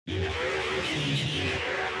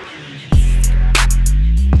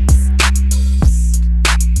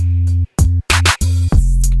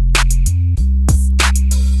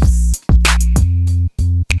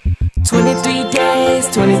Days,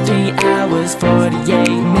 23 hours, 48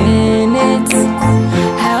 minutes.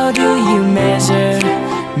 How do you measure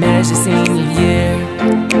senior year?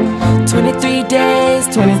 23 days,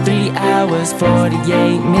 23 hours,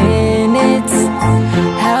 48 minutes.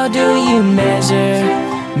 How do you measure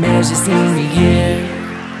senior year?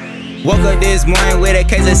 Woke up this morning with a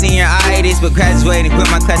case of senioritis, but graduating put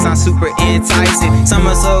my class on super enticing.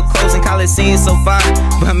 Summer so close and college seems so far,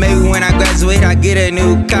 but maybe when I graduate I get a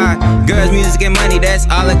new car. Girls, music and money, that's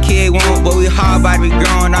all a kid want, but we hard about to be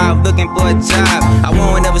growing up, looking for a job. I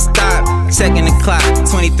won't never stop, checking the clock.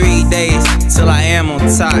 23 days till I am on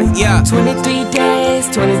top, yeah. 23 days,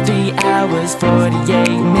 23 hours, 48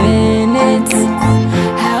 minutes.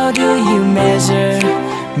 How do you measure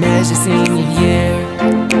senior year?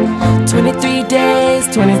 23 days,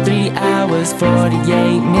 23 hours,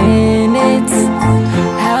 48 minutes.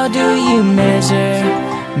 How do you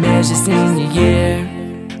measure senior year?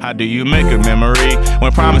 How do you make a memory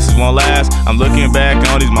when promises won't last? I'm looking back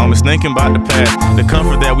on these moments, thinking about the past. The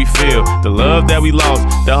comfort that we feel, the love that we lost,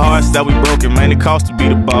 the hearts that we broken, man, it cost to be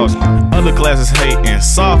the boss. Other classes hating,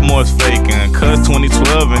 sophomores faking, cuz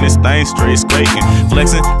 2012 and this thing straight scraping.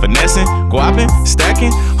 Flexing, finessing, guapping,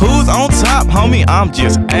 stacking. Who's on top, homie? I'm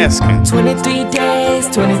just asking. 23 days,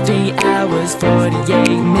 23 hours, 48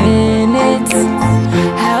 minutes.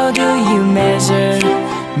 How do you measure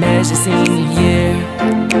senior year?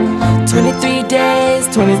 23 days,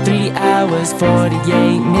 23 hours,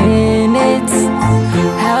 48 minutes.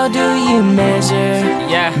 How do you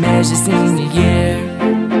measure senior year?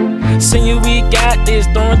 Senior week got this,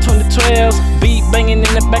 throwing 2012s. Beat banging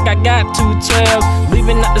in the back, I got 212s.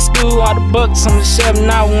 Leaving out the school, all the books on the shelf.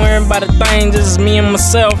 Not worrying about a thing, just me and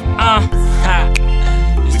myself.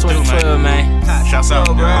 It's 2012, man. Shouts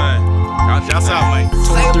out, man. Shouts out, man.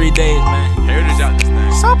 23 days, man. Heritage out this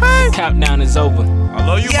thing. So bad. Countdown is over. I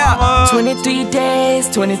love you, mama. 23 days,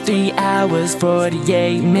 23 hours,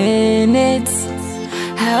 48 minutes.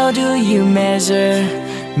 How do you measure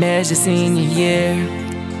senior year?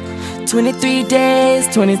 23 days,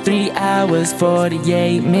 23 hours,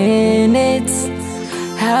 48 minutes.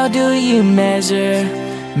 How do you measure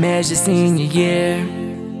senior year?